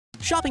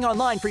Shopping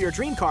online for your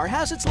dream car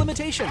has its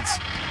limitations.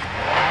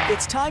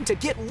 It's time to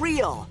get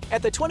real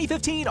at the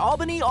 2015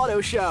 Albany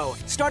Auto Show,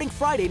 starting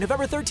Friday,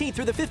 November 13th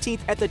through the 15th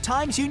at the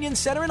Times Union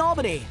Center in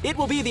Albany. It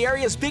will be the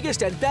area's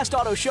biggest and best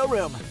auto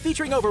showroom,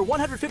 featuring over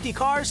 150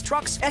 cars,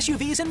 trucks,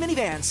 SUVs, and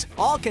minivans,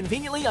 all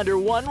conveniently under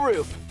one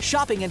roof.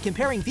 Shopping and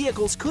comparing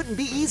vehicles couldn't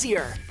be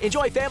easier.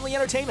 Enjoy family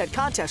entertainment,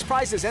 contest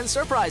prizes, and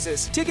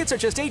surprises. Tickets are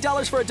just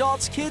 $8 for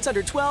adults. Kids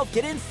under 12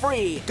 get in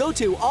free. Go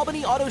to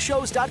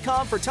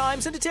AlbanyAutoshows.com for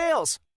times and details.